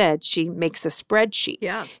 like I said, she makes a spreadsheet.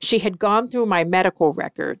 Yeah. She had gone through my medical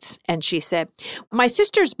records, and she said, my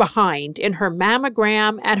sister's behind in her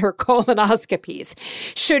mammogram and her colonoscopies.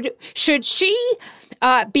 Should she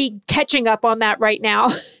be catching up on that right now?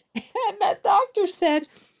 And that doctor said,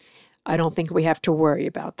 I don't think we have to worry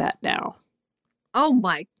about that now. Oh,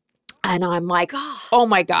 my. And I'm like, oh,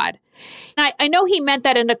 my God. And I know he meant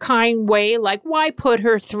that in a kind way, why put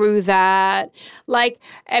her through that?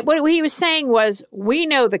 What he was saying was, we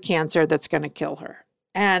know the cancer that's going to kill her.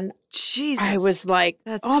 And Jesus, I was like,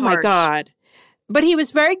 that's oh, my harsh. God. But he was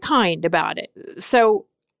very kind about it. So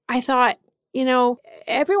I thought,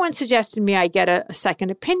 everyone suggested me I get a second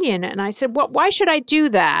opinion. And I said, well, why should I do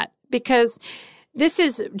that? Because this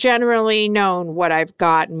is generally known what I've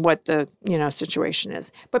got and what the, situation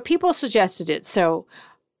is. But people suggested it. So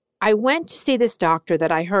I went to see this doctor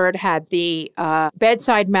that I heard had the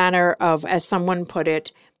bedside manner of, as someone put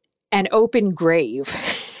it, an open grave.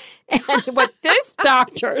 And what this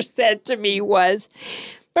doctor said to me was,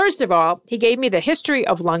 first of all, he gave me the history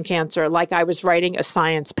of lung cancer like I was writing a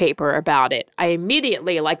science paper about it. I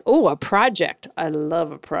immediately a project. I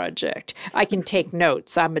love a project. I can take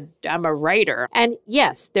notes. I'm a writer. And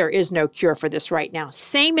yes, there is no cure for this right now.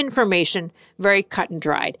 Same information, very cut and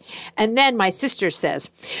dried. And then my sister says,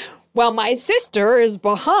 well, my sister is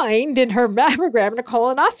behind in her mammogram and a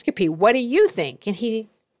colonoscopy. What do you think? And he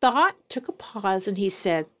took a pause, and he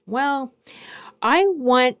said, well, I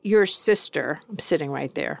want your sister, I'm sitting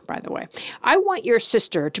right there, by the way. I want your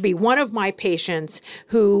sister to be one of my patients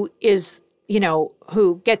who is,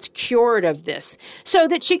 who gets cured of this so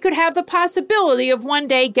that she could have the possibility of one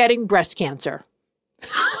day getting breast cancer.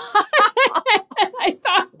 I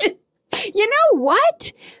thought, you know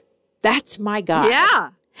what? That's my guy. Yeah.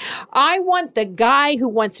 I want the guy who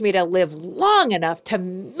wants me to live long enough to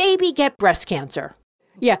maybe get breast cancer.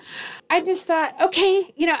 Yeah. I just thought,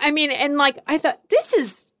 okay, I thought this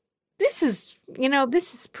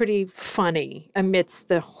is pretty funny amidst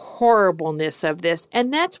the horribleness of this.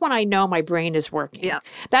 And that's when I know my brain is working. Yeah.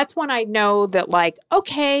 That's when I know that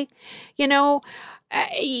okay,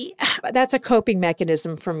 that's a coping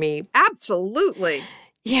mechanism for me. Absolutely.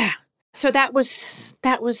 Yeah. So that was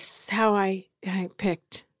how I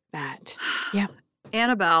picked that. Yeah.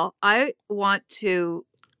 Annabelle, I want to,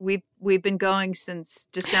 we've been going since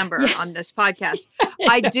December on this podcast.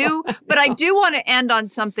 I do want to end on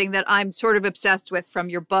something that I'm sort of obsessed with from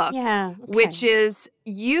your book. Yeah. Okay. Which is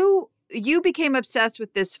you became obsessed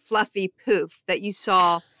with this fluffy poof that you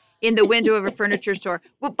saw in the window of a furniture store.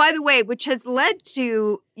 Well, by the way, which has led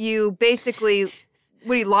to you basically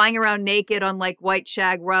lying around naked on like white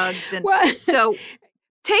shag rugs. And so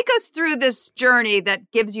take us through this journey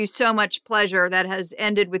that gives you so much pleasure that has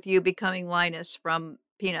ended with you becoming Linus from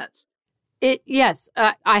Peanuts. Yes,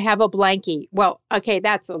 I have a blankie. Well, okay,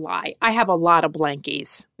 that's a lie. I have a lot of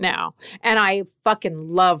blankies now, and I fucking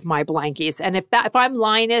love my blankies. And if I'm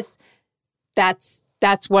Linus, that's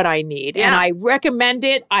what I need. Yeah. And I recommend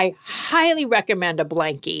it. I highly recommend a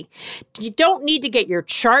blankie. You don't need to get your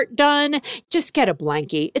chart done. Just get a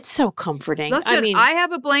blankie. It's so comforting. Listen, I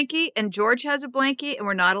have a blankie and George has a blankie and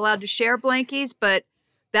we're not allowed to share blankies, but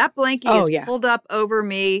that blankie is pulled up over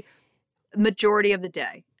me majority of the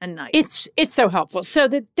day and night. It's so helpful. So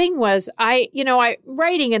the thing was, I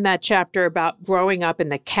writing in that chapter about growing up in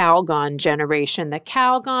the Calgon generation, the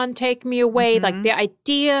Calgon take me away, like the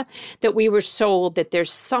idea that we were sold that there's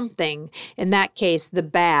something, in that case, the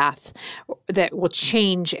bath, that will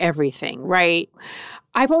change everything, right?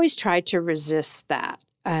 I've always tried to resist that.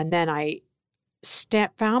 And then I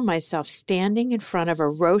found myself standing in front of a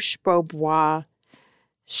Roche-Beaubois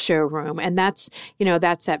showroom. And that's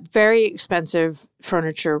that very expensive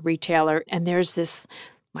furniture retailer. And there's this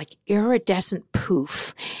like iridescent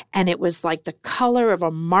poof. And it was like the color of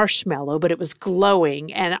a marshmallow, but it was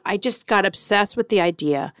glowing. And I just got obsessed with the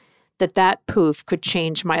idea that poof could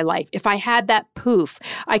change my life. If I had that poof,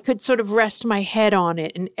 I could sort of rest my head on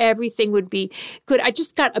it and everything would be good. I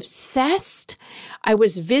just got obsessed. I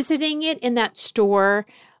was visiting it in that store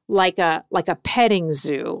like a petting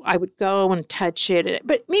zoo. I would go and touch it.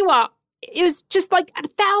 But meanwhile, it was just like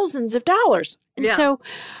thousands of dollars. And so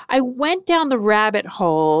I went down the rabbit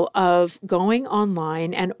hole of going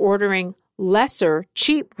online and ordering lesser,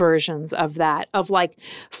 cheap versions of that, of like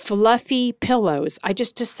fluffy pillows. I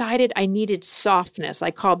just decided I needed softness.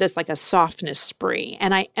 I called this like a softness spree.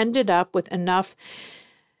 And I ended up with enough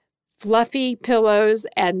fluffy pillows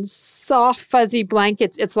and soft, fuzzy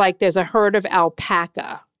blankets. It's like there's a herd of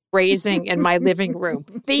alpaca grazing in my living room.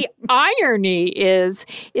 The irony is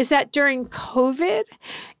that during COVID,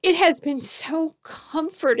 it has been so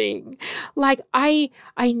comforting. Like I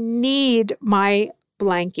need my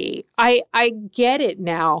blankie. I get it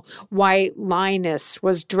now why Linus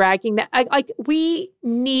was dragging that. We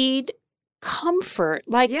need comfort.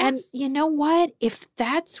 And you know what? If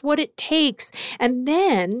that's what it takes. And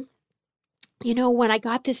then, when I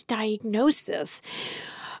got this diagnosis,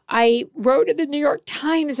 I wrote in the New York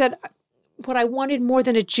Times that what I wanted more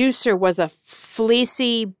than a juicer was a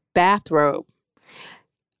fleecy bathrobe.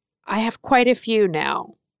 I have quite a few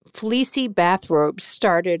now. Fleecy bathrobes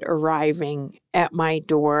started arriving at my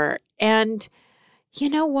door. And you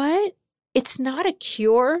know what? It's not a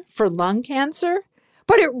cure for lung cancer,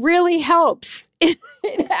 but it really helps. It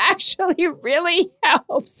actually really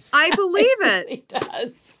helps. I believe it. It really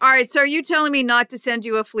does. All right. So are you telling me not to send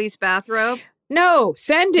you a fleece bathrobe? No,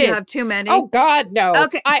 send it. You have too many? Oh God, no.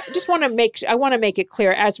 Okay. I just want to make it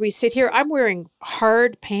clear as we sit here, I'm wearing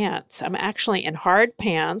hard pants. I'm actually in hard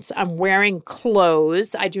pants. I'm wearing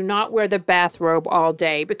clothes. I do not wear the bathrobe all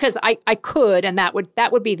day because I could, and that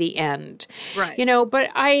would be the end. Right.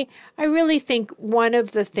 But I really think one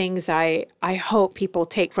of the things I hope people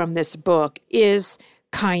take from this book is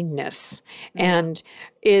kindness and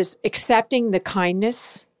is accepting the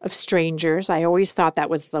kindness of strangers. I always thought that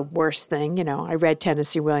was the worst thing. I read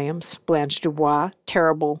Tennessee Williams, Blanche Dubois,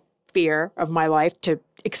 terrible fear of my life to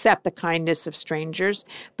accept the kindness of strangers.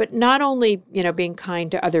 But not only, being kind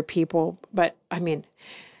to other people, but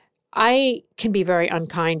I can be very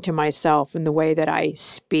unkind to myself in the way that I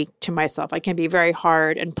speak to myself. I can be very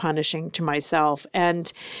hard and punishing to myself.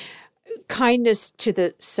 And kindness to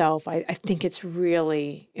the self, I think it's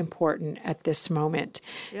really important at this moment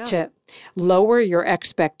to lower your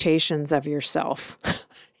expectations of yourself.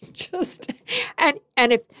 And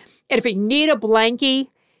if you need a blankie,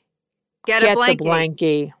 get a blankie. The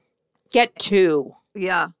blankie. Get two.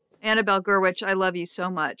 Yeah. Annabelle Gurwitch, I love you so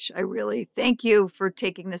much. I really thank you for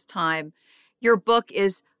taking this time. Your book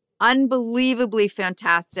is unbelievably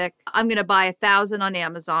fantastic. I'm going to buy 1,000 on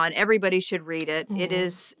Amazon. Everybody should read it. It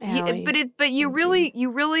is, but you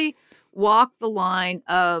really walk the line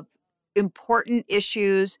of important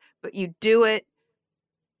issues, but you do it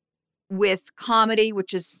with comedy,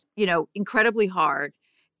 which is, incredibly hard.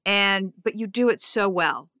 But you do it so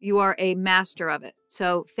well. You are a master of it.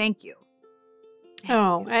 So thank you.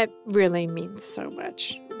 It really means so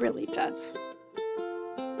much. It really does.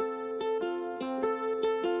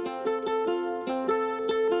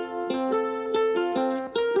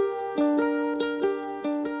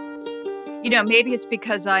 Maybe it's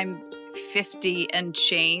because I'm 50 and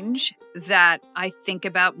change that I think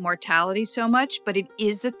about mortality so much, but it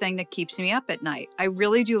is the thing that keeps me up at night. I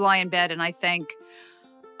really do lie in bed and I think,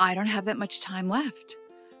 I don't have that much time left.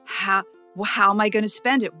 How am I going to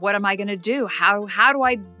spend it? What am I going to do? How do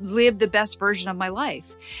I live the best version of my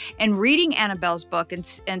life? And reading Annabelle's book and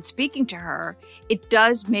speaking to her, it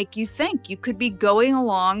does make you think. You could be going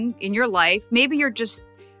along in your life. Maybe you're just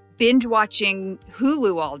binge watching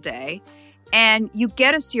Hulu all day and you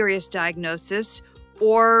get a serious diagnosis,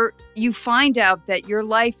 or you find out that your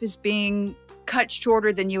life is being cut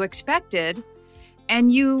shorter than you expected,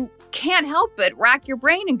 and you can't help but rack your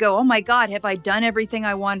brain and go, oh my God, have I done everything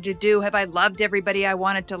I wanted to do? Have I loved everybody I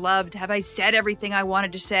wanted to love? Have I said everything I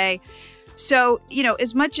wanted to say? So,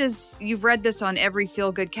 as much as you've read this on every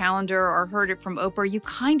feel-good calendar or heard it from Oprah, you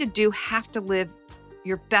kind of do have to live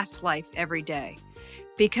your best life every day,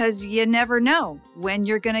 because you never know when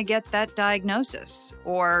you're going to get that diagnosis,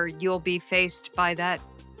 or you'll be faced by that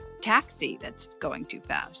taxi that's going too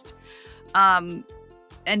fast.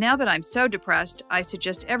 And now that I'm so depressed, I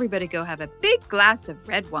suggest everybody go have a big glass of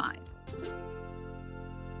red wine.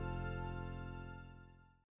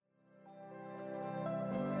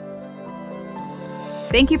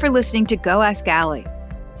 Thank you for listening to Go Ask Allie.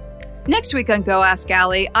 Next week on Go Ask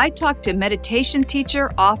Allie, I talk to meditation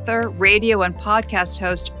teacher, author, radio, and podcast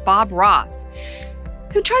host Bob Roth,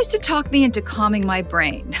 who tries to talk me into calming my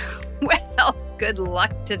brain. Well, good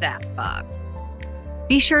luck to that, Bob.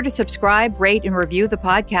 Be sure to subscribe, rate, and review the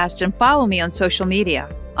podcast, and follow me on social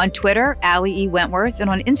media. On Twitter, Allie E. Wentworth, and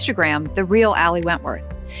on Instagram, The Real Allie Wentworth.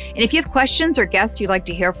 And if you have questions or guests you'd like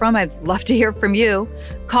to hear from, I'd love to hear from you.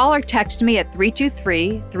 Call or text me at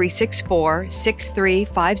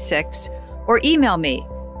 323-364-6356 or email me,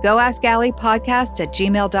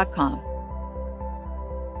 goaskalliepodcast@gmail.com.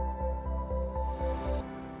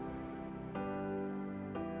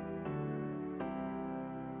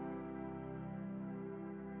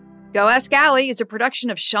 Go Ask Allie is a production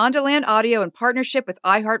of Shondaland Audio in partnership with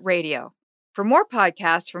iHeartRadio. For more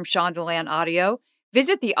podcasts from Shondaland Audio,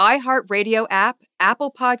 visit the iHeartRadio app,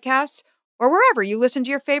 Apple Podcasts, or wherever you listen to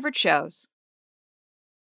your favorite shows.